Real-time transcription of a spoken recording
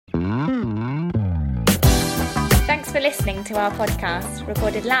Thanks for listening to our podcast,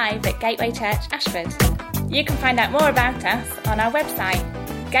 recorded live at Gateway Church, Ashford. You can find out more about us on our website,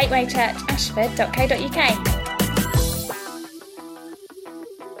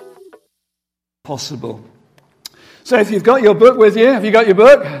 gatewaychurchashford.co.uk. Possible. So if you've got your book with you, have you got your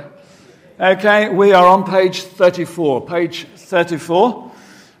book? Okay, we are on page 34. Page 34.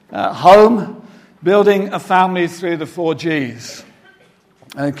 Home, building a family through the 4 Gs.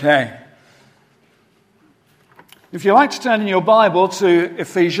 Okay. If you like to turn in your Bible to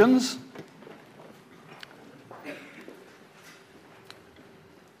Ephesians.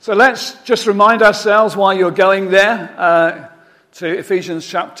 So let's just remind ourselves while you're going there to Ephesians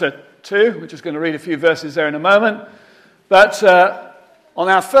chapter 2. We're just going to read a few verses there in a moment. But on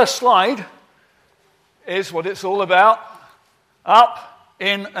our first slide is what it's all about. Up,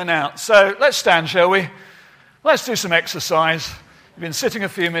 in and out. So let's stand, shall we? Let's do some exercise. You've been sitting a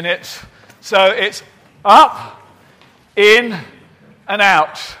few minutes. So it's up, in, and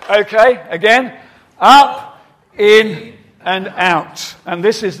out. Okay, again. Up, in, and out. And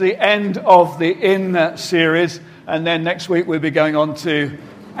this is the end of the in series. And then next week we'll be going on to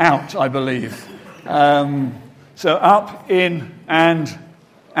out, I believe. So up, in, and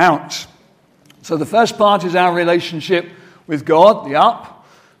out. So the first part is our relationship with God, the up.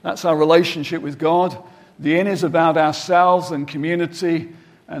 That's our relationship with God. The in is about ourselves and community,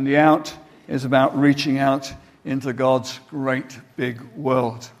 and the out is about reaching out into God's great big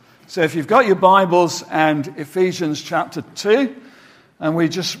world. So if you've got your Bibles and Ephesians chapter 2, and we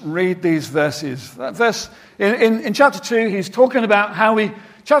just read these verses. In chapter 2, he's talking about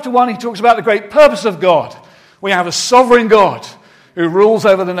chapter 1, he talks about the great purpose of God. We have a sovereign God who rules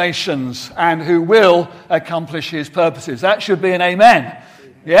over the nations and who will accomplish his purposes. That should be an amen.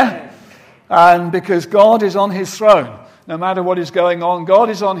 Yeah? And because God is on his throne. No matter what is going on,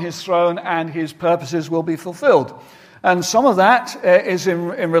 God is on his throne and his purposes will be fulfilled. And some of that is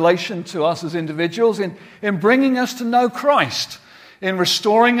in relation to us as individuals, in bringing us to know Christ, in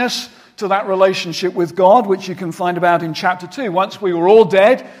restoring us to that relationship with God, which you can find about in chapter 2. Once we were all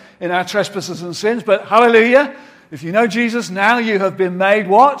dead in our trespasses and sins, but hallelujah, if you know Jesus, now you have been made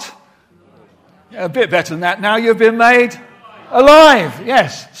what? A bit better than that. Now you've been made alive.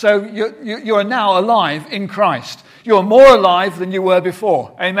 Yes. So you are now alive in Christ. You are more alive than you were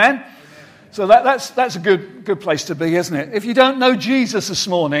before. Amen? So that's a good place to be, isn't it? If you don't know Jesus this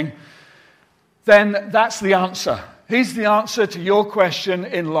morning, then that's the answer. He's the answer to your question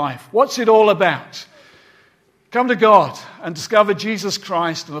in life. What's it all about? Come to God and discover Jesus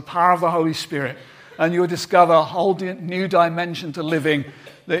Christ and the power of the Holy Spirit, and you'll discover a whole new dimension to living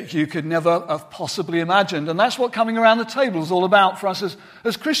that you could never have possibly imagined. And that's what coming around the table is all about for us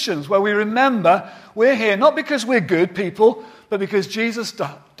as Christians, where we remember we're here not because we're good people, but because Jesus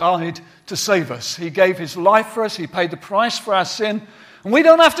died to save us. He gave his life for us. He paid the price for our sin. And we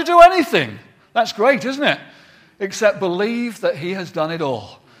don't have to do anything. That's great, isn't it? Except believe that he has done it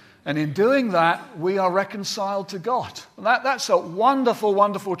all. And in doing that, we are reconciled to God. That's a wonderful,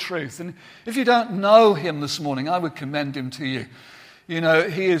 wonderful truth. And if you don't know him this morning, I would commend him to you. You know,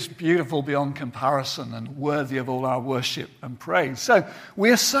 he is beautiful beyond comparison and worthy of all our worship and praise. So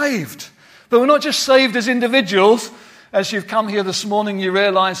we are saved. But we're not just saved as individuals. As you've come here this morning, you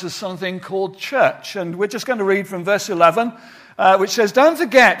realize there's something called church. And we're just going to read from verse 11, which says, "Don't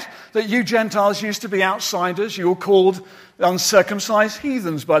forget that you Gentiles used to be outsiders. You were called uncircumcised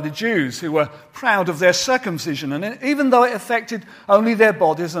heathens by the Jews, who were proud of their circumcision, and even though it affected only their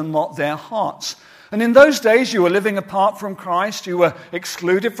bodies and not their hearts. And in those days you were living apart from Christ, you were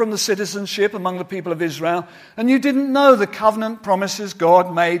excluded from the citizenship among the people of Israel, and you didn't know the covenant promises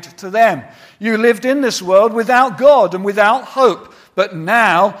God made to them. You lived in this world without God and without hope, but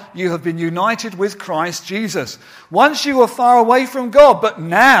now you have been united with Christ Jesus. Once you were far away from God, but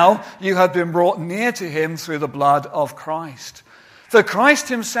now you have been brought near to him through the blood of Christ. For Christ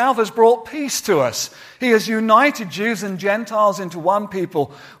himself has brought peace to us. He has united Jews and Gentiles into one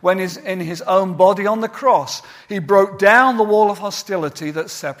people when he's in his own body on the cross. He broke down the wall of hostility that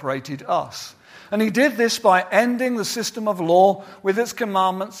separated us. And he did this by ending the system of law with its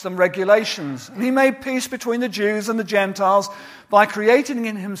commandments and regulations. And he made peace between the Jews and the Gentiles by creating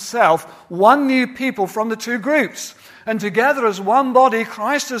in himself one new people from the two groups. And together as one body,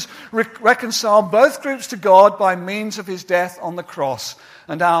 Christ has reconciled both groups to God by means of his death on the cross.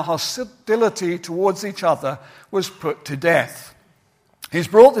 And our hostility towards each other was put to death. He's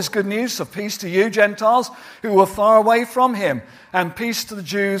brought this good news of peace to you, Gentiles, who were far away from him, and peace to the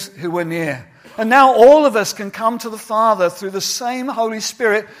Jews who were near. And now all of us can come to the Father through the same Holy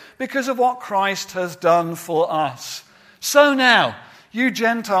Spirit because of what Christ has done for us. So now, You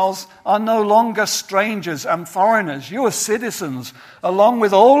Gentiles are no longer strangers and foreigners. You are citizens along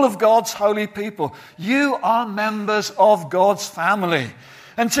with all of God's holy people. You are members of God's family.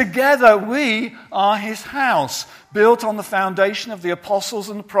 And together we are his house, built on the foundation of the apostles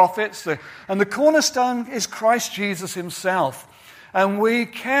and the prophets. And the cornerstone is Christ Jesus himself. And we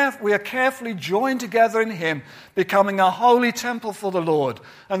are carefully joined together in him, becoming a holy temple for the Lord.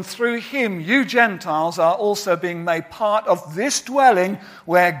 And through him, you Gentiles are also being made part of this dwelling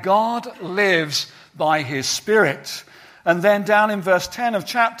where God lives by his Spirit. And then down in verse 10 of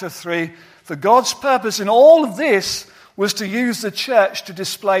chapter 3, for God's purpose in all of this was to use the church to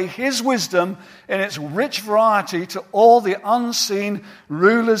display his wisdom in its rich variety to all the unseen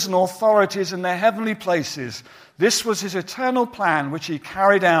rulers and authorities in their heavenly places. This was his eternal plan, which he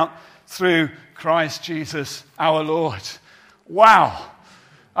carried out through Christ Jesus our Lord. Wow.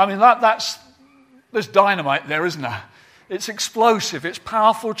 I mean, there's dynamite there, isn't there? It's explosive. It's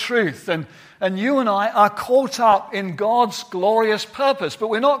powerful truth. And you and I are caught up in God's glorious purpose. But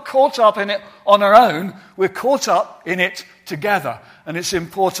we're not caught up in it on our own. We're caught up in it together. And it's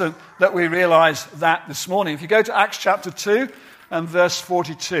important that we realize that this morning. If you go to Acts chapter 2 and verse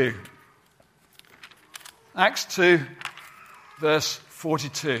 42. Acts 2, verse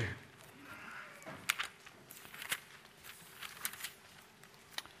 42.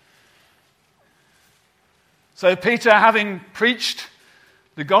 So Peter, having preached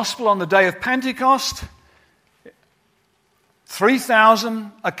the gospel on the day of Pentecost,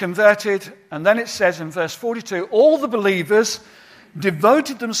 3,000 are converted, and then it says in verse 42, all the believers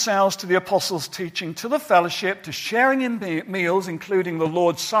devoted themselves to the apostles' teaching, to the fellowship, to sharing in meals, including the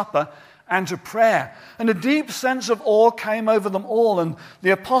Lord's Supper, and to prayer. And a deep sense of awe came over them all, and the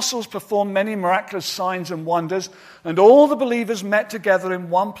apostles performed many miraculous signs and wonders, and all the believers met together in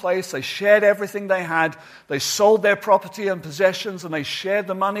one place. They shared everything they had. They sold their property and possessions, and they shared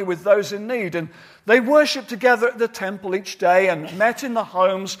the money with those in need. And they worshipped together at the temple each day and met in the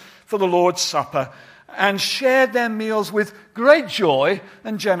homes for the Lord's Supper and shared their meals with great joy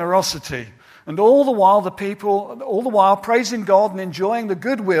and generosity. And all the while praising God and enjoying the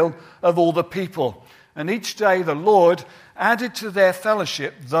goodwill of all the people. And each day the Lord added to their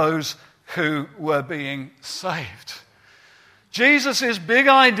fellowship those who were being saved. Jesus' big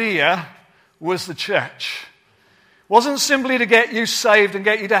idea was the church. It wasn't simply to get you saved and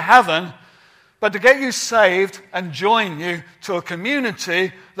get you to heaven, but to get you saved and join you to a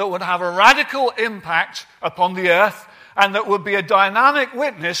community that would have a radical impact upon the earth, and that would be a dynamic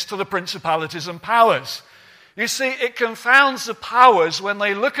witness to the principalities and powers. You see, it confounds the powers when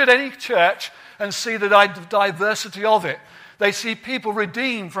they look at any church and see the diversity of it. They see people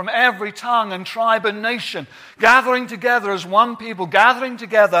redeemed from every tongue and tribe and nation, gathering together as one people, gathering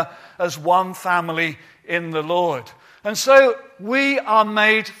together as one family in the Lord. And so we are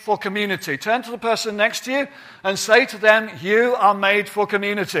made for community. Turn to the person next to you and say to them, you are made for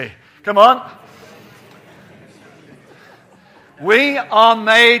community. Come on. We are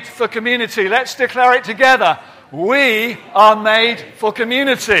made for community. Let's declare it together. We are made for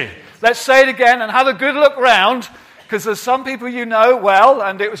community. Let's say it again and have a good look round, because there's some people you know well,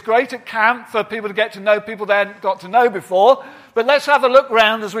 and it was great at camp for people to get to know people they hadn't got to know before. But let's have a look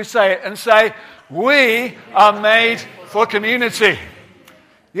round as we say it and say, we are made for community.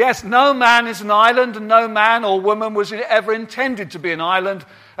 Yes, no man is an island, and no man or woman was ever intended to be an island.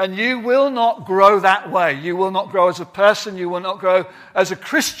 And you will not grow that way. You will not grow as a person. You will not grow as a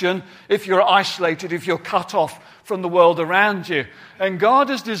Christian if you're isolated, if you're cut off from the world around you. And God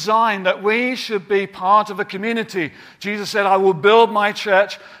has designed that we should be part of a community. Jesus said, I will build my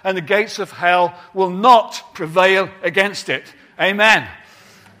church, and the gates of hell will not prevail against it. Amen.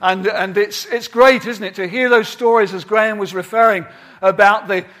 And it's great, isn't it, to hear those stories, as Graham was referring, about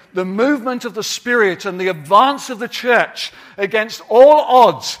the movement of the Spirit and the advance of the church against all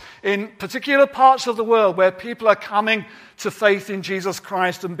odds in particular parts of the world where people are coming to faith in Jesus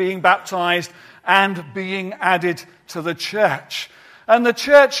Christ and being baptized and being added to the church. And the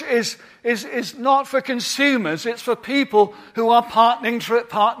church is not for consumers, it's for people who are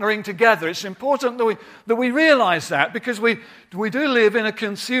partnering together. It's important that we realize that, because we do live in a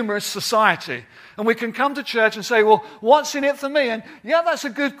consumerist society. And we can come to church and say, well, what's in it for me? And yeah, that's a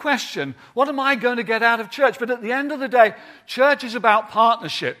good question. What am I going to get out of church? But at the end of the day, church is about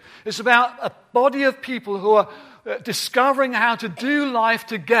partnership. It's about a body of people who are discovering how to do life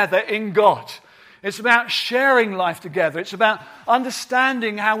together in God. It's about sharing life together. It's about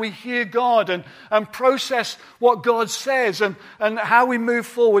understanding how we hear God and process what God says and how we move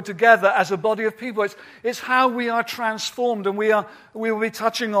forward together as a body of people. It's how we are transformed, and we will be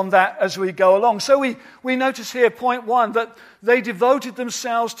touching on that as we go along. So we notice here, point 1, that they devoted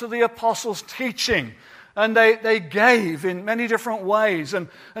themselves to the apostles' teaching. And they gave in many different ways. And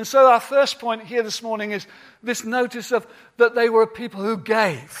so our first point here this morning is this notice of that they were a people who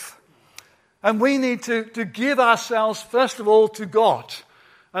gave. And we need to give ourselves, first of all, to God.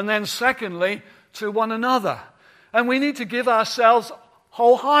 And then secondly, to one another. And we need to give ourselves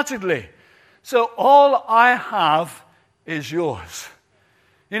wholeheartedly. So all I have is yours.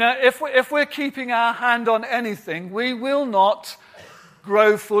 You know, if we're keeping our hand on anything, we will not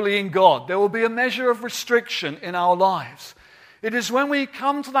grow fully in God. There will be a measure of restriction in our lives. It is when we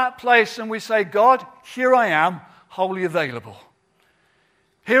come to that place and we say, God, here I am, wholly available.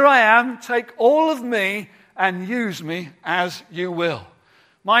 Here I am, take all of me and use me as you will.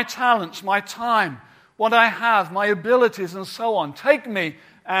 My talents, my time, what I have, my abilities and so on. Take me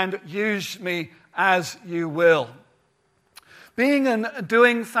and use me as you will. Being and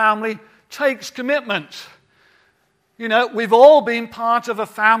doing family takes commitment. You know, we've all been part of a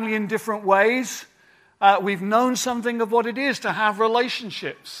family in different ways. We've known something of what it is to have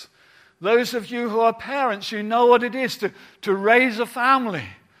relationships. Those of you who are parents, you know what it is to raise a family.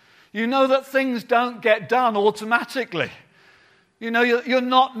 You know that things don't get done automatically. You know, you're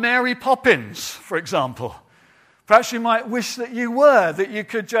not Mary Poppins, for example. Perhaps you might wish that you were, that you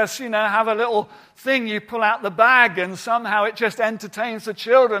could just, have a little thing you pull out the bag and somehow it just entertains the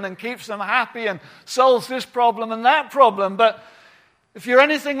children and keeps them happy and solves this problem and that problem. But if you're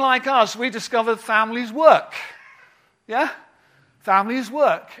anything like us, we discovered families work. Yeah? Families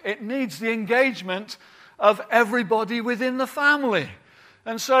work. It needs the engagement of everybody within the family.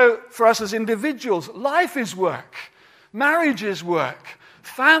 And so for us as individuals, life is work. Marriage is work.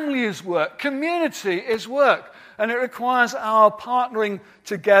 Family is work. Community is work. And it requires our partnering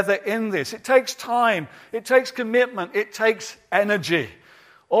together in this. It takes time. It takes commitment. It takes energy.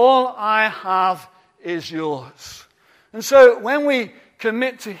 All I have is yours. And so when we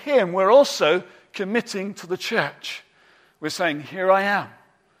commit to Him, we're also committing to the church. We're saying, here I am.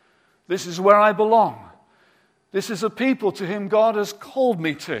 This is where I belong. This is a people to whom God has called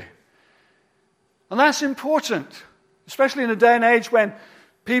me to. And that's important, especially in a day and age when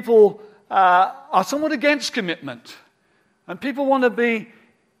people are somewhat against commitment. And people want to be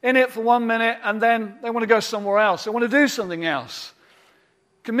in it for 1 minute and then they want to go somewhere else. They want to do something else.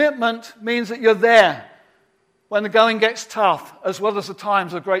 Commitment means that you're there when the going gets tough, as well as the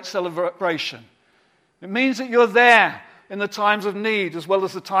times of great celebration. It means that you're there in the times of need, as well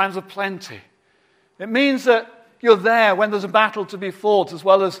as the times of plenty. It means that you're there when there's a battle to be fought, as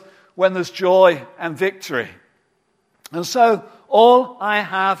well as when there's joy and victory. And so, all I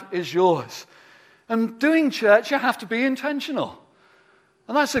have is yours. And doing church, you have to be intentional.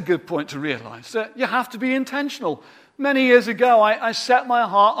 And that's a good point to realize, that you have to be intentional. Many years ago, I set my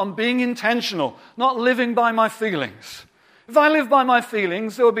heart on being intentional, not living by my feelings. If I lived by my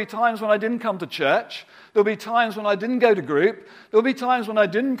feelings, there would be times when I didn't come to church. There would be times when I didn't go to group. There would be times when I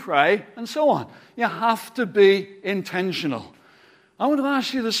didn't pray, and so on. You have to be intentional. I want to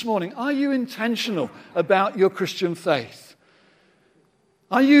ask you this morning, are you intentional about your Christian faith?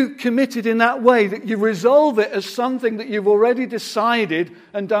 Are you committed in that way that you resolve it as something that you've already decided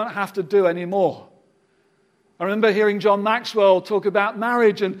and don't have to do anymore? I remember hearing John Maxwell talk about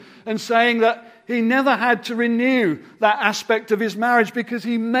marriage and saying that he never had to renew that aspect of his marriage because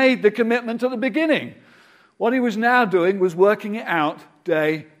he made the commitment at the beginning. What he was now doing was working it out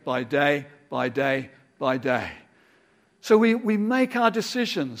day by day by day by day. So we make our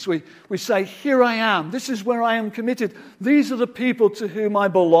decisions. We say, here I am. This is where I am committed. These are the people to whom I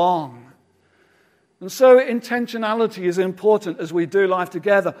belong. And so intentionality is important as we do life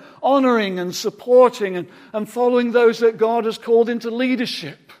together. Honoring and supporting and following those that God has called into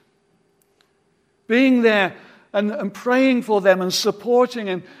leadership. Being there and praying for them and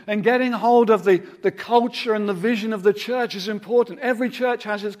supporting and getting hold of the culture and the vision of the church is important. Every church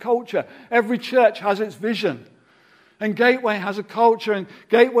has its culture. Every church has its vision. And Gateway has a culture, and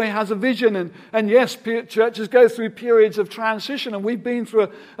Gateway has a vision. And yes, churches go through periods of transition, and we've been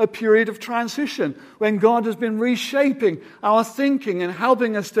through a period of transition when God has been reshaping our thinking and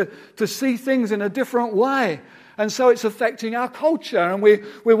helping us to see things in a different way. And so it's affecting our culture, and we're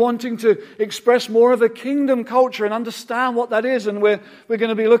wanting to express more of a kingdom culture and understand what that is. And we're going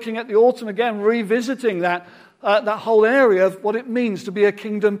to be looking at the autumn again, revisiting that whole area of what it means to be a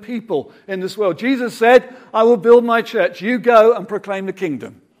kingdom people in this world. Jesus said, I will build my church. You go and proclaim the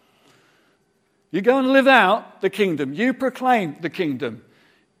kingdom. You go and live out the kingdom. You proclaim the kingdom.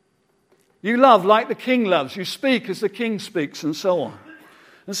 You love like the king loves. You speak as the king speaks, and so on.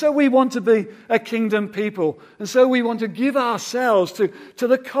 And so we want to be a kingdom people. And so we want to give ourselves to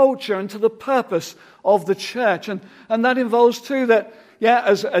the culture and to the purpose of the church. And that involves too that,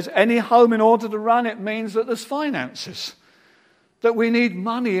 as any home, in order to run, it means that there's finances. That we need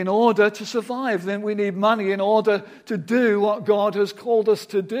money in order to survive. Then we need money in order to do what God has called us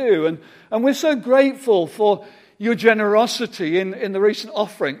to do. And we're so grateful for your generosity in the recent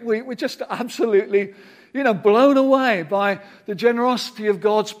offering. We're just absolutely, blown away by the generosity of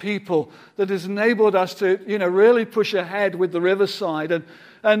God's people that has enabled us to, really push ahead with the Riverside.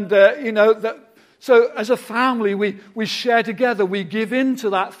 So as a family, we share together. We give into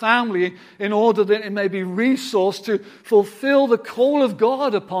that family in order that it may be resourced to fulfill the call of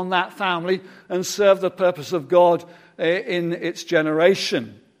God upon that family and serve the purpose of God in its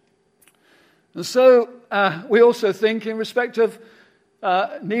generation. And so we also think in respect of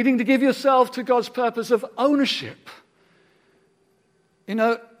needing to give yourself to God's purpose of ownership. Being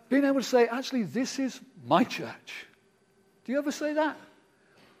able to say, actually, this is my church. Do you ever say that?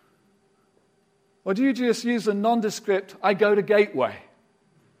 Or do you just use the nondescript, I go to Gateway?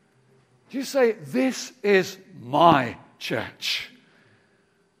 Do you say, this is my church?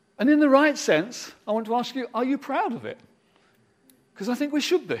 And in the right sense, I want to ask you, are you proud of it? Because I think we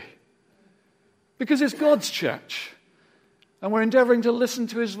should be. Because it's God's church. And we're endeavoring to listen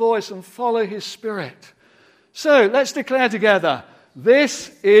to his voice and follow his spirit. So let's declare together, this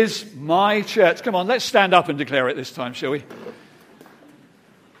is my church. Come on, let's stand up and declare it this time, shall we?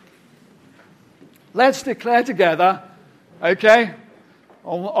 Let's declare together, okay,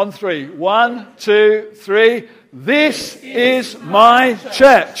 on three. 1, 2, 3. This is my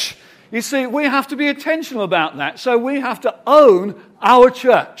church. You see, we have to be intentional about that. So we have to own our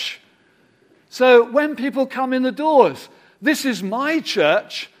church. So when people come in the doors, this is my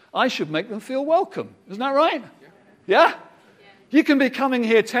church, I should make them feel welcome. Isn't that right? Yeah? You can be coming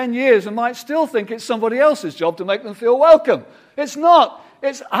here 10 years and might still think it's somebody else's job to make them feel welcome. It's not.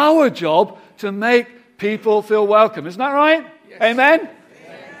 It's our job to make people feel welcome. Isn't that right? Yes. Amen? Amen?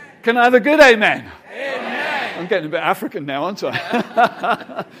 Can I have a good amen? Amen. I'm getting a bit African now, aren't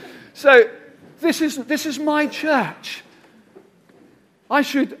I? So, this is my church.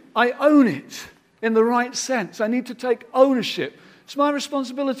 I own it in the right sense. I need to take ownership. It's my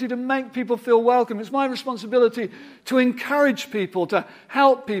responsibility to make people feel welcome. It's my responsibility to encourage people, to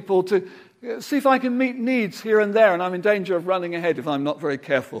help people, to see if I can meet needs here and there. And I'm in danger of running ahead if I'm not very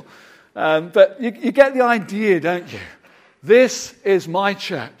careful. But you get the idea, don't you? This is my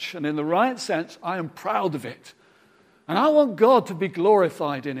church. And in the right sense, I am proud of it. And I want God to be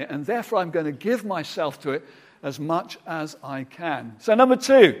glorified in it. And therefore, I'm going to give myself to it as much as I can. So number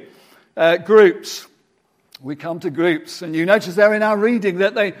 2, groups. We come to groups. And you notice there in our reading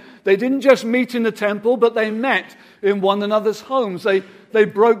that they didn't just meet in the temple, but they met in one another's homes. They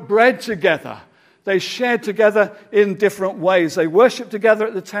broke bread together. They shared together in different ways. They worshipped together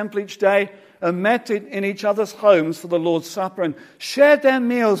at the temple each day and met in each other's homes for the Lord's Supper and shared their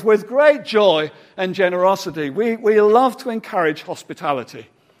meals with great joy and generosity. We love to encourage hospitality.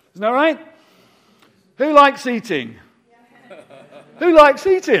 Isn't that right? Who likes eating? Who likes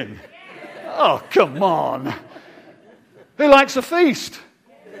eating? Oh, come on. Who likes a feast?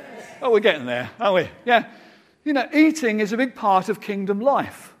 Oh, we're getting there, aren't we? Yeah. Eating is a big part of kingdom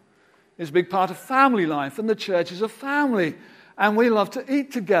life. It's a big part of family life, and the church is a family. And we love to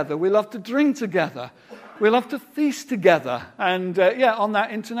eat together. We love to drink together. We love to feast together. And on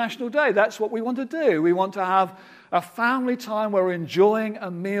that International Day, that's what we want to do. We want to have a family time where we're enjoying a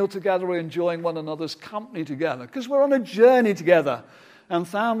meal together. We're enjoying one another's company together. Because we're on a journey together. And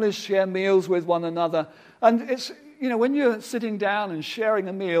families share meals with one another. And it's, when you're sitting down and sharing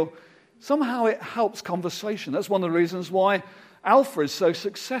a meal, somehow it helps conversation. That's one of the reasons why Alpha is so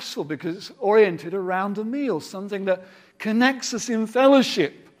successful, because it's oriented around a meal, something that connects us in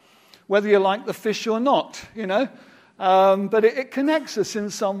fellowship, whether you like the fish or not, But it connects us in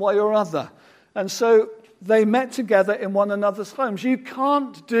some way or other. And so they met together in one another's homes. You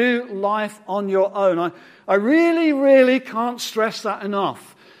can't do life on your own. I really, really can't stress that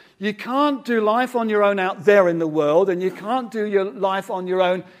enough. You can't do life on your own out there in the world, and you can't do your life on your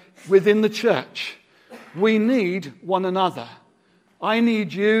own within the church. We need one another. I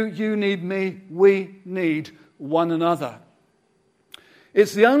need you, you need me, we need one another.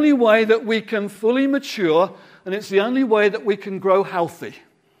 It's the only way that we can fully mature, and it's the only way that we can grow healthy.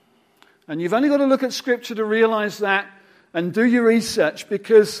 And you've only got to look at Scripture to realize that and do your research,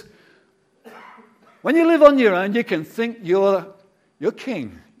 because when you live on your own, you can think you're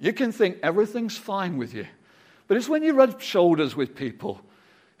king. You can think everything's fine with you. But it's when you rub shoulders with people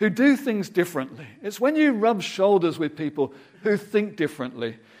who do things differently. It's when you rub shoulders with people who think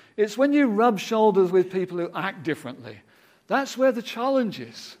differently. It's when you rub shoulders with people who act differently. That's where the challenge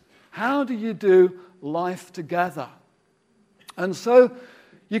is. How do you do life together? And so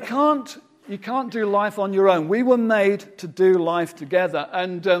you can't do life on your own. We were made to do life together.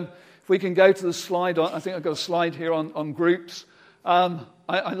 And if we can go to the slide, I think I've got a slide here on groups.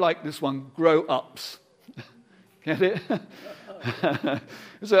 I like this one, grow-ups. Get it?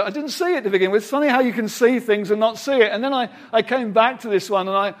 So I didn't see it to begin with. It's funny how you can see things and not see it. And then I came back to this one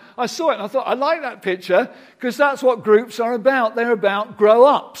and I saw it and I thought, I like that picture because that's what groups are about. They're about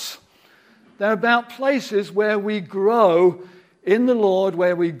grow-ups. They're about places where we grow in the Lord,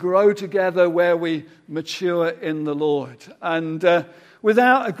 where we grow together, where we mature in the Lord. And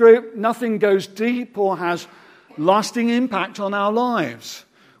without a group, nothing goes deep or has lasting impact on our lives.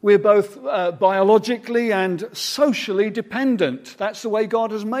 We're both biologically and socially dependent. That's the way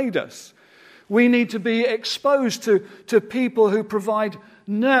God has made us. We need to be exposed to people who provide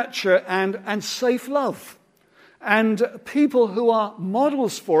nurture and safe love. And people who are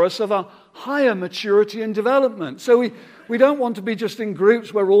models for us of a higher maturity and development. So we don't want to be just in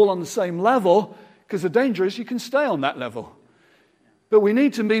groups where we're all on the same level, because the danger is you can stay on that level. But we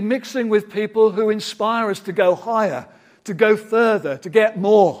need to be mixing with people who inspire us to go higher, to go further, to get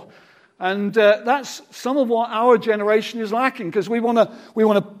more. And that's some of what our generation is lacking, because we want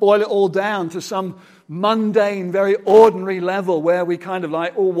to boil it all down to some mundane, very ordinary level where we kind of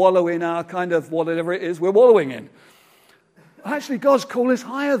like all wallow in our kind of whatever it is we're wallowing in. Actually, God's call is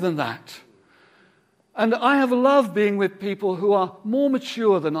higher than that. And I have loved being with people who are more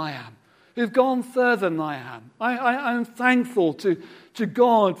mature than I am, who've gone further than I am. I'm thankful to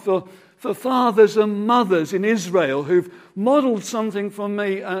God for fathers and mothers in Israel who've modeled something for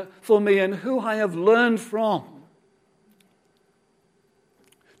me and who I have learned from.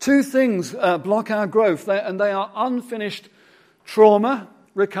 Two things block our growth, and they are unfinished trauma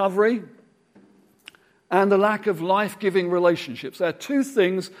recovery and the lack of life-giving relationships. There are two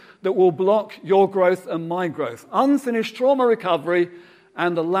things that will block your growth and my growth. Unfinished trauma recovery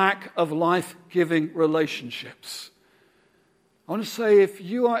and the lack of life-giving relationships. I want to say, if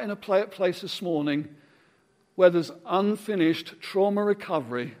you are in a place this morning where there's unfinished trauma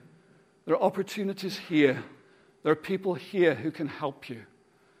recovery, there are opportunities here. There are people here who can help you.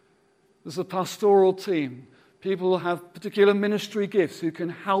 There's a pastoral team, people who have particular ministry gifts who can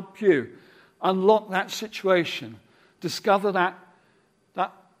help you unlock that situation, discover that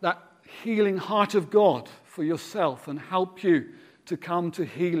healing heart of God for yourself and help you to come to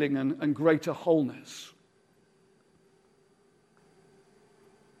healing and greater wholeness.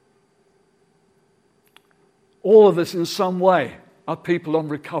 All of us in some way are people on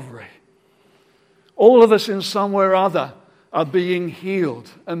recovery. All of us in some way or other are being healed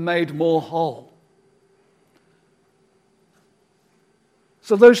and made more whole.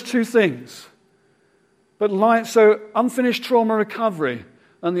 So those two things. So unfinished trauma recovery,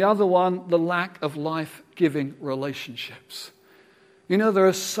 and the other one, the lack of life-giving relationships. You know, there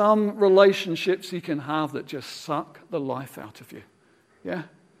are some relationships you can have that just suck the life out of you. Yeah?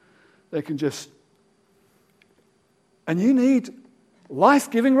 They can just... And you need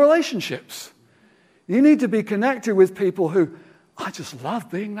life-giving relationships. You need to be connected with people who, I just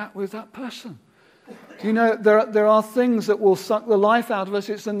love being with that person. You know, there are things that will suck the life out of us.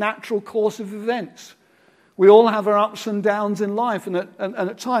 It's the natural course of events. We all have our ups and downs in life, and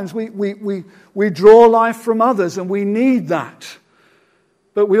at times we draw life from others, and we need that.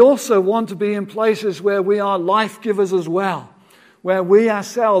 But we also want to be in places where we are life givers as well, where we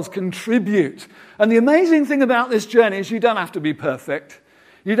ourselves contribute. And the amazing thing about this journey is you don't have to be perfect.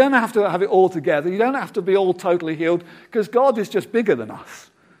 You don't have to have it all together. You don't have to be all totally healed, because God is just bigger than us.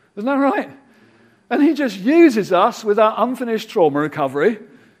 Isn't that right? And He just uses us with our unfinished trauma recovery.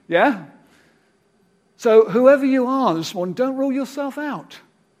 Yeah? So whoever you are this morning, don't rule yourself out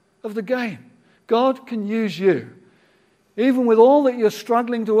of the game. God can use you. Even with all that you're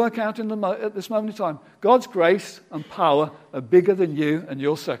struggling to work out at this moment in time, God's grace and power are bigger than you and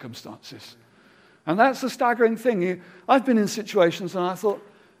your circumstances. And that's the staggering thing. I've been in situations and I thought,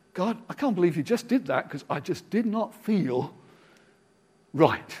 God, I can't believe you just did that, because I just did not feel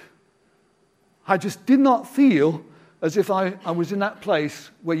right. I just did not feel as if I was in that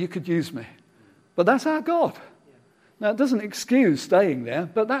place where you could use me. But that's our God. Now, it doesn't excuse staying there,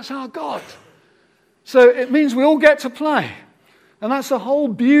 but that's our God. So it means we all get to play. And that's the whole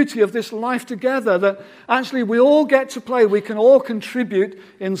beauty of this life together, that actually we all get to play. We can all contribute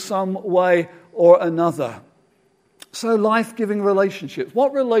in some way or another. So life-giving relationships.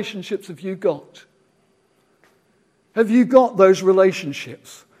 What relationships have you got? Have you got those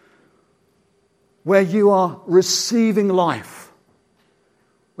relationships where you are receiving life?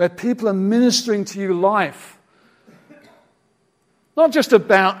 Where people are ministering to you life? Not just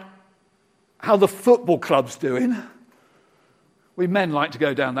about how the football club's doing. We men like to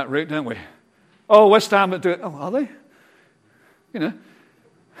go down that route, don't we? Oh, West Ham are doing... Oh, are they? You know.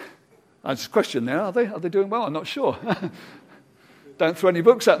 I just question there, are they? Are they doing well? I'm not sure. Don't throw any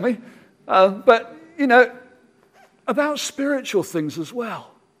books at me. But, you know, about spiritual things as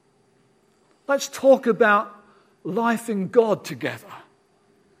well. Let's talk about life in God together.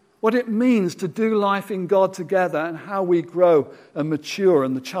 What it means to do life in God together and how we grow and mature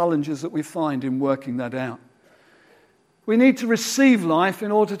and the challenges that we find in working that out. We need to receive life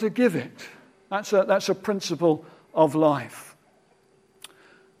in order to give it. That's a principle of life.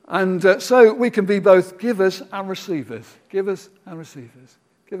 And so we can be both givers and receivers. Givers and receivers.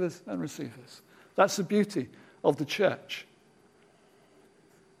 Givers and receivers. That's the beauty of the church.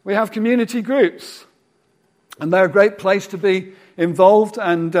 We have community groups. And they're a great place to be involved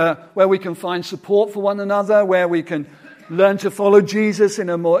and where we can find support for one another, where we can learn to follow Jesus in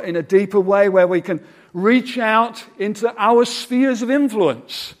a deeper way, where we can reach out into our spheres of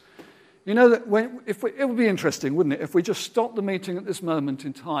influence. You know, that it would be interesting, wouldn't it, if we just stopped the meeting at this moment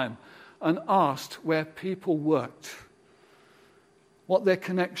in time and asked where people worked, what their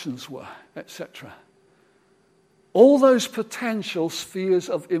connections were, etc. All those potential spheres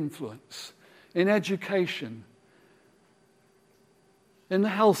of influence in education, in the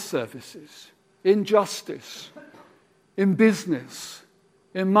health services, in justice, in business,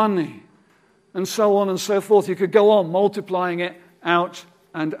 in money, and so on and so forth. You could go on multiplying it out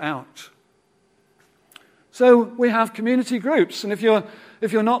and out. So we have community groups, and if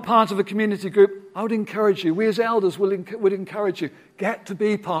you're not part of a community group, I would encourage you, we as elders would encourage you, get to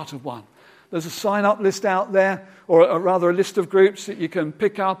be part of one. There's a sign-up list out there, or rather a list of groups that you can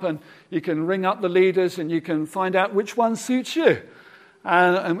pick up, and you can ring up the leaders, and you can find out which one suits you,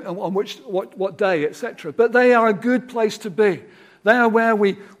 and on what day, etc. But they are a good place to be. They are where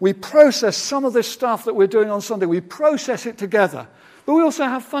we process some of this stuff that we're doing on Sunday. We process it together. But we also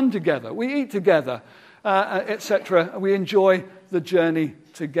have fun together. We eat together, etc. We enjoy the journey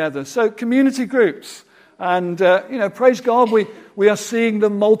together. So community groups. And, praise God, we are seeing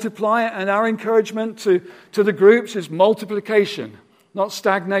them multiply. And our encouragement to the groups is multiplication, not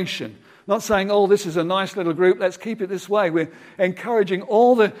stagnation. Not saying, oh, this is a nice little group, let's keep it this way. We're encouraging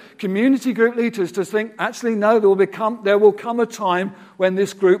all the community group leaders to think, actually, no, there will come a time when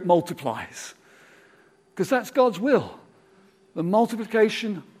this group multiplies. Because that's God's will. The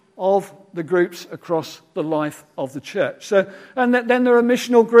multiplication of the groups across the life of the church. So, and then there are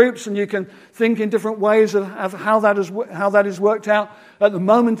missional groups, and you can think in different ways of how that is worked out. At this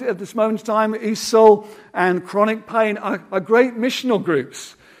moment in time, East Seoul and Chronic Pain are great missional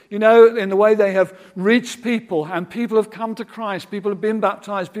groups. You know, in the way they have reached people, and people have come to Christ, people have been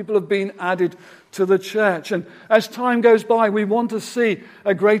baptized, people have been added to the church. And as time goes by, we want to see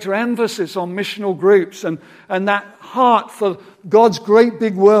a greater emphasis on missional groups and that heart for God's great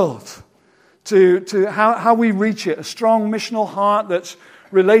big world, to how we reach it, a strong missional heart that's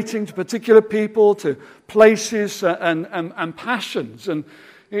relating to particular people, to places and passions. And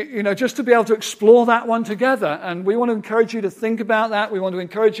just to be able to explore that one together. And we want to encourage you to think about that. We want to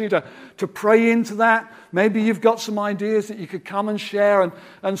encourage you to pray into that. Maybe you've got some ideas that you could come and share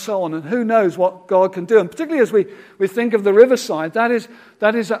and so on. And who knows what God can do. And particularly as we think of the Riverside, that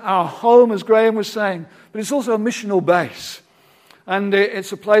is our home, as Graham was saying. But it's also a missional base. And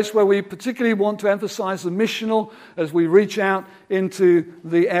it's a place where we particularly want to emphasize the missional as we reach out into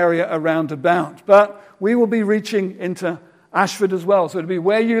the area around about. But we will be reaching into Ashford as well, so it'll be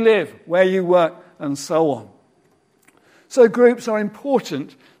where you live, where you work, and so on. So groups are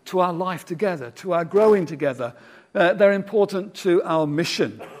important to our life together, to our growing together. They're important to our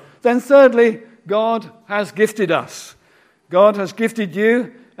mission. Then thirdly, God has gifted us. God has gifted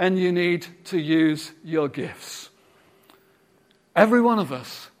you, and you need to use your gifts. Every one of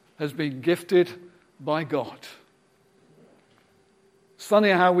us has been gifted by God. It's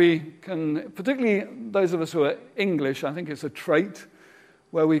funny how we can, particularly those of us who are English, I think it's a trait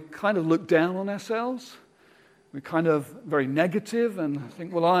where we kind of look down on ourselves. We're kind of very negative and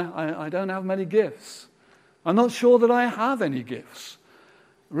think, well, I don't have many gifts. I'm not sure that I have any gifts.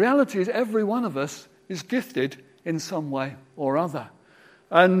 The reality is every one of us is gifted in some way or other.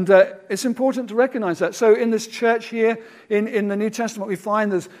 And it's important to recognize that. So in this church here, in the New Testament, we find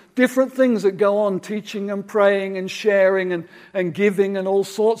there's different things that go on, teaching and praying and sharing and giving and all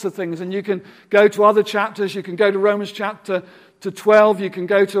sorts of things. And you can go to other chapters. You can go to Romans chapter 12. You can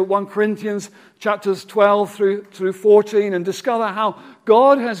go to 1 Corinthians chapters 12 through 14 and discover how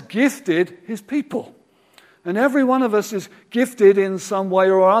God has gifted his people. And every one of us is gifted in some way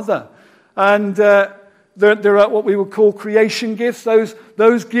or other. And there are what we would call creation gifts,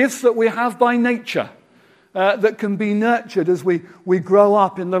 those gifts that we have by nature, that can be nurtured as we grow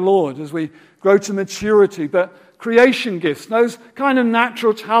up in the Lord, as we grow to maturity. But creation gifts, those kind of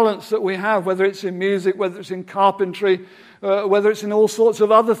natural talents that we have, whether it's in music, whether it's in carpentry, whether it's in all sorts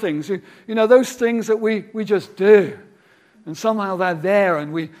of other things. You know, those things that we just do. And somehow they're there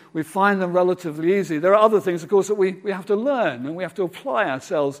and we find them relatively easy. There are other things, of course, that we have to learn and we have to apply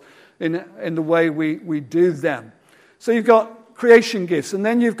ourselves in the way we do them. So you've got creation gifts, and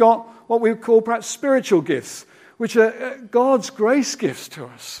then you've got what we would call perhaps spiritual gifts, which are God's grace gifts to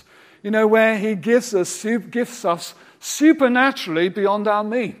us. You know, where he gifts us supernaturally beyond our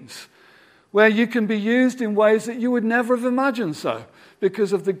means, where you can be used in ways that you would never have imagined so,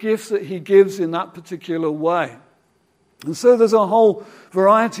 because of the gifts that he gives in that particular way. And so there's a whole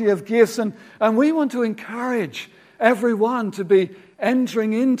variety of gifts, and we want to encourage everyone to be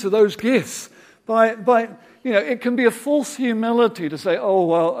entering into those gifts by you know, it can be a false humility to say, oh,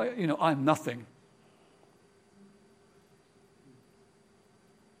 well, you know, I'm nothing.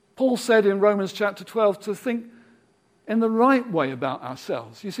 Paul said in Romans chapter 12 to think in the right way about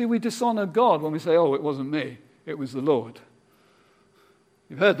ourselves. You see, we dishonor God when we say, oh, it wasn't me, it was the Lord.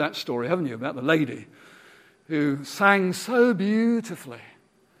 You've heard that story, haven't you, about the lady who sang so beautifully.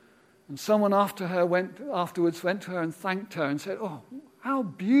 And someone afterwards went to her and thanked her and said, oh, how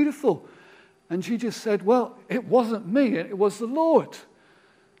beautiful. And she just said, well, it wasn't me, it was the Lord.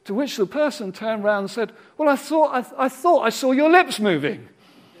 To which the person turned around and said, well, I thought I saw your lips moving.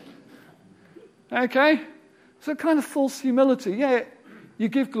 Okay? So kind of false humility. Yeah, you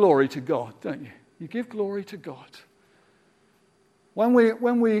give glory to God, don't you? You give glory to God. When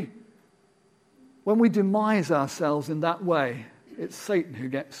we demise ourselves in that way, it's Satan who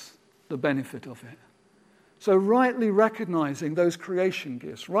gets the benefit of it. So rightly recognizing those creation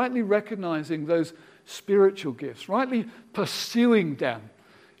gifts, rightly recognizing those spiritual gifts, rightly pursuing them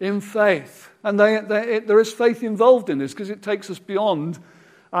in faith. And there is faith involved in this because it takes us beyond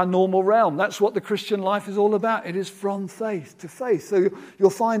our normal realm. That's what the Christian life is all about. It is from faith to faith. So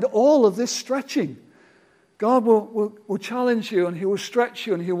you'll find all of this stretching. God will challenge you and he will stretch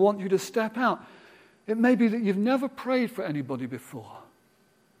you and he'll want you to step out. It may be that you've never prayed for anybody before.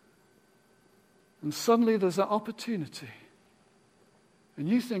 And suddenly there's that opportunity. And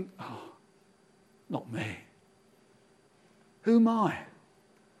you think, oh, not me. Who am I?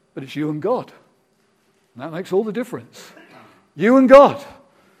 But it's you and God. And that makes all the difference. You and God.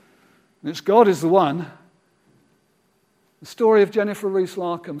 And it's God is the one. The story of Jennifer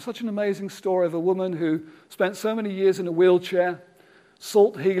Rees-Larkham, such an amazing story of a woman who spent so many years in a wheelchair,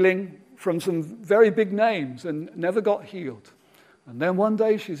 sought healing from some very big names and never got healed. And then one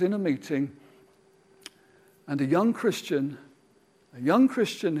day she's in a meeting and a young Christian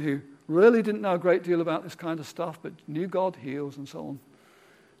who really didn't know a great deal about this kind of stuff but knew God heals and so on,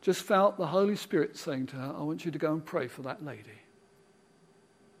 just felt the Holy Spirit saying to her, I want you to go and pray for that lady.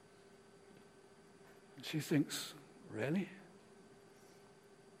 And she thinks, really?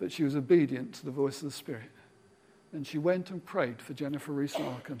 But she was obedient to the voice of the Spirit. And she went and prayed for Jennifer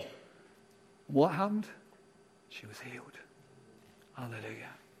Rees-Larkham. What happened? She was healed. Hallelujah.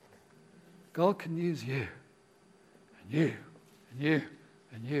 God can use you, and you, and you,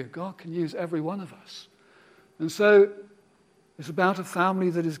 and you. God can use every one of us. And so it's about a family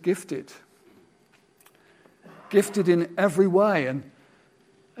that is gifted. Gifted in every way. And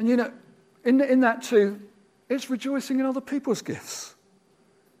you know, in that too, it's rejoicing in other people's gifts.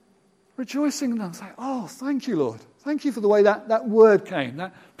 Rejoicing in them, saying, oh, thank you, Lord. Thank you for the way that word came,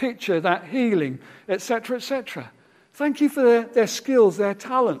 that picture, that healing, etc., etc. Thank you for their skills, their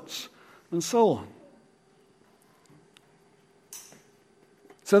talents, and so on.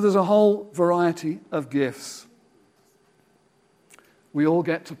 So there's a whole variety of gifts. We all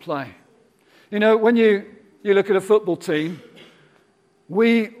get to play. You know, when you look at a football team,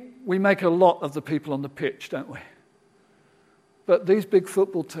 we make a lot of the people on the pitch, don't we? But these big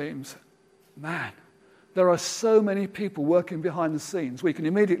football teams, man, there are so many people working behind the scenes. We can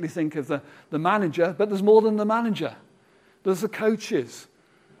immediately think of the manager, but there's more than the manager. There's the coaches.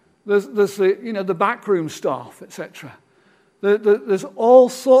 There's the backroom staff, etc. There's all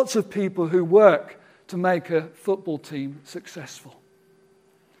sorts of people who work to make a football team successful.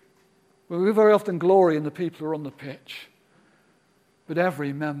 Well, we very often glory in the people who are on the pitch. But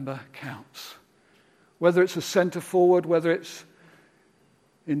every member counts. Whether it's a centre forward, whether it's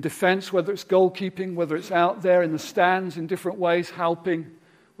in defence, whether it's goalkeeping, whether it's out there in the stands in different ways helping,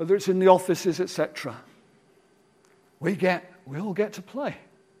 whether it's in the offices, etc. We all get to play.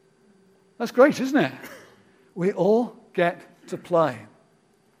 That's great, isn't it? We all get to play.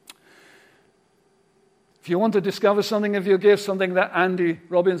 If you want to discover something of your gift, something that Andy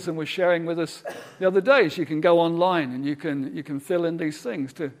Robinson was sharing with us the other day, you can go online and you can fill in these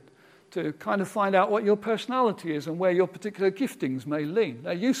things to kind of find out what your personality is and where your particular giftings may lean.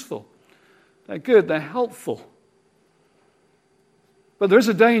 They're useful. They're good. They're helpful. But there is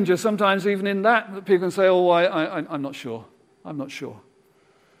a danger sometimes even in that people can say, I'm not sure. I'm not sure.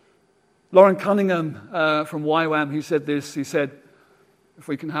 Lauren Cunningham from YWAM, he said this. He said, if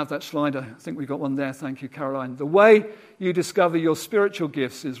we can have that slide, I think we've got one there. Thank you, Caroline. The way you discover your spiritual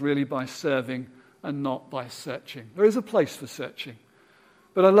gifts is really by serving and not by searching. There is a place for searching.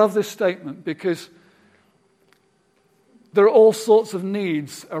 But I love this statement because there are all sorts of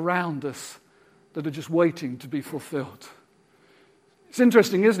needs around us that are just waiting to be fulfilled. It's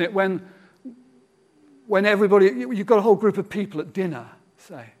interesting, isn't it, when everybody, you've got a whole group of people at dinner,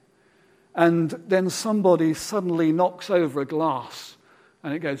 say, and then somebody suddenly knocks over a glass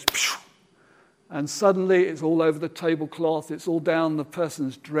and it goes, phew, and suddenly it's all over the tablecloth, it's all down the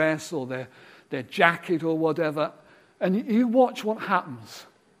person's dress or their jacket or whatever, and you watch what happens.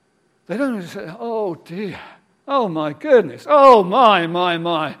 They don't just say, oh dear, oh my goodness, oh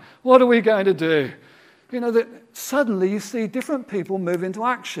my, what are we going to do? You know, that suddenly you see different people move into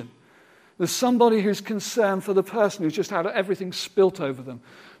action. There's somebody who's concerned for the person who's just had everything spilt over them.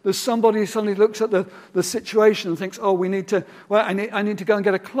 There's somebody who suddenly looks at the situation and thinks, I need to go and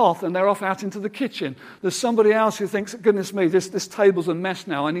get a cloth, and they're off out into the kitchen. There's somebody else who thinks, goodness me, this table's a mess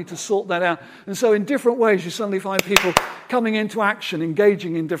now, I need to sort that out. And so in different ways you suddenly find people coming into action,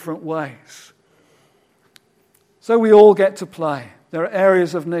 engaging in different ways. So we all get to play. There are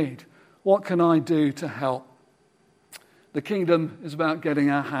areas of need. What can I do to help? The kingdom is about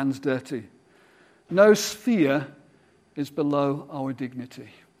getting our hands dirty. No sphere is below our dignity.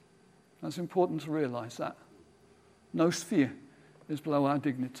 That's important to realize that. No sphere is below our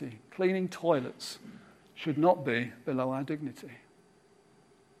dignity. Cleaning toilets should not be below our dignity.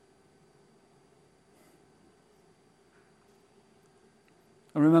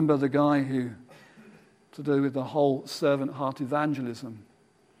 I remember the guy who, to do with the whole servant heart evangelism,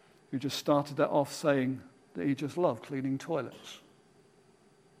 who just started that off saying that he just loved cleaning toilets.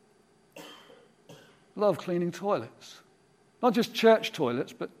 Love cleaning toilets. Not just church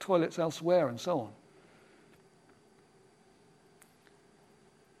toilets, but toilets elsewhere and so on.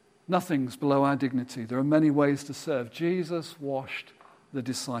 Nothing's below our dignity. There are many ways to serve. Jesus washed the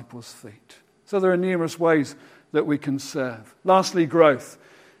disciples' feet. So there are numerous ways that we can serve. Lastly, growth.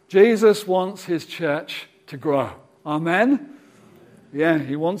 Jesus wants his church to grow. Amen? Yeah,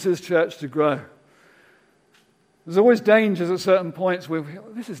 he wants his church to grow. There's always dangers at certain points where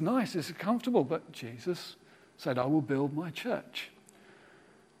this is nice, this is comfortable, but Jesus said, I will build my church.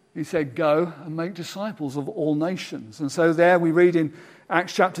 He said, go and make disciples of all nations. And so there we read in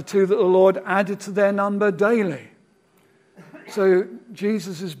Acts chapter 2 that the Lord added to their number daily. So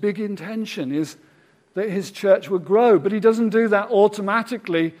Jesus' big intention is that his church would grow, but he doesn't do that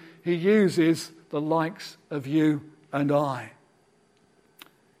automatically. He uses the likes of you and I.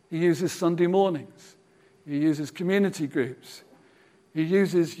 He uses Sunday mornings. He uses community groups. He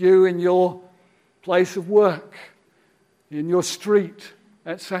uses you in your place of work, in your street,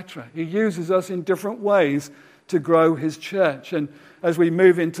 etc. He uses us in different ways to grow his church. And as we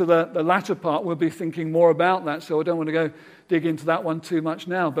move into the latter part, we'll be thinking more about that, so I don't want to go dig into that one too much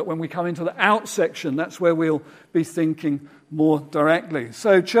now. But when we come into the out section, that's where we'll be thinking more directly.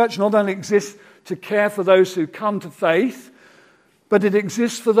 So church not only exists to care for those who come to faith, but it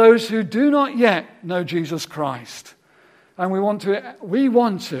exists for those who do not yet know Jesus Christ. And we want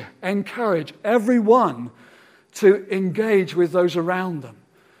to encourage everyone to engage with those around them,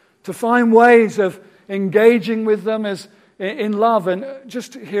 to find ways of engaging with them as in love. And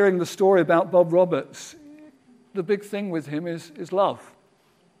just hearing the story about Bob Roberts, the big thing with him is love.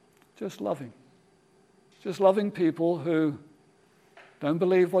 Just loving. Just loving people who don't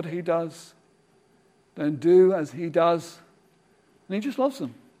believe what he does, don't do as he does, and he just loves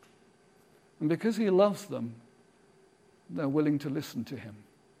them. And because he loves them, they're willing to listen to him.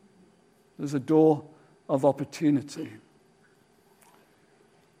 There's a door of opportunity.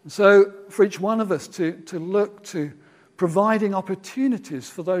 So for each one of us to look to providing opportunities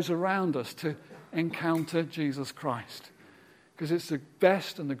for those around us to encounter Jesus Christ. because it's the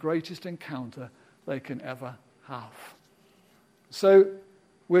best and the greatest encounter they can ever have. So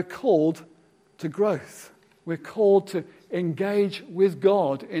we're called to growth. We're called to engage with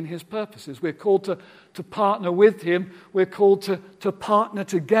God in his purposes. We're called to partner with him. We're called to partner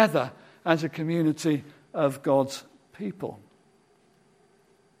together as a community of God's people.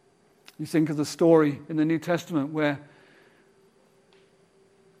 You think of the story in the New Testament where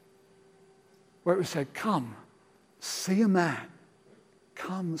it was said, come, see a man.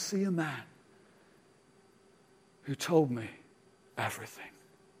 Come, see a man who told me everything.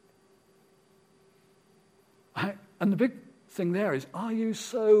 And the big thing there is, are you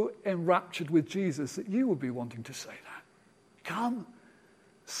so enraptured with Jesus that you would be wanting to say that? Come,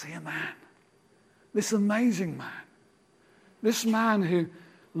 see a man. This amazing man. This man who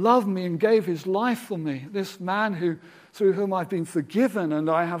loved me and gave his life for me. This man through whom I've been forgiven and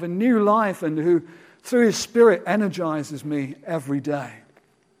I have a new life, and who through his Spirit energizes me every day.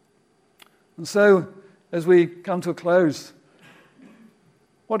 And so, as we come to a close,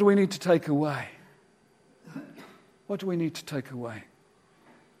 what do we need to take away? What do we need to take away?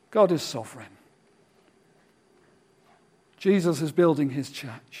 God is sovereign. Jesus is building his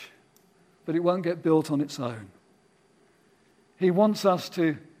church, but it won't get built on its own. He wants us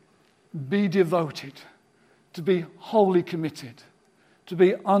to be devoted, to be wholly committed, to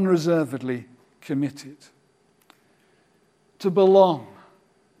be unreservedly committed, to belong.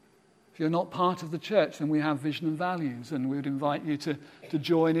 If you're not part of the church, then we have vision and values, and we would invite you to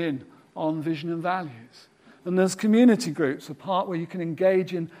join in on vision and values. And there's community groups, a part where you can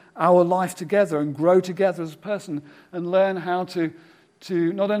engage in our life together and grow together as a person and learn how to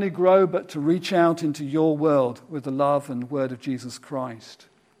not only grow but to reach out into your world with the love and word of Jesus Christ.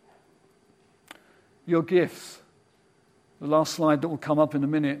 Your gifts, the last slide that will come up in a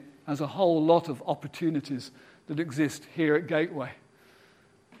minute, has a whole lot of opportunities that exist here at Gateway.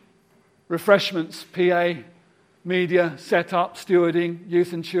 Refreshments, PA, media, setup, stewarding,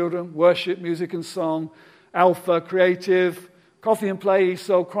 youth and children, worship, music and song, Alpha, creative, coffee and play,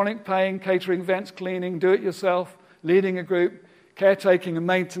 so chronic pain, catering, events, cleaning, do-it-yourself, leading a group, caretaking and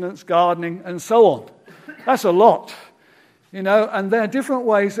maintenance, gardening, and so on. That's a lot, and there are different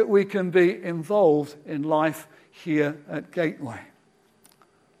ways that we can be involved in life here at Gateway.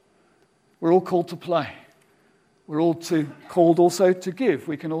 We're all called to play. We're all called also to give.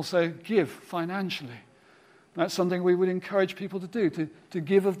 We can also give financially. That's something we would encourage people to do, to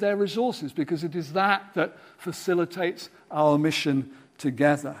give of their resources, because it is that facilitates our mission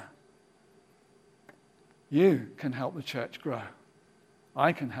together. You can help the church grow.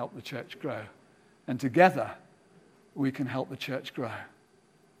 I can help the church grow. And together, we can help the church grow.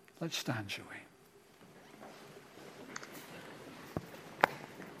 Let's stand, shall we?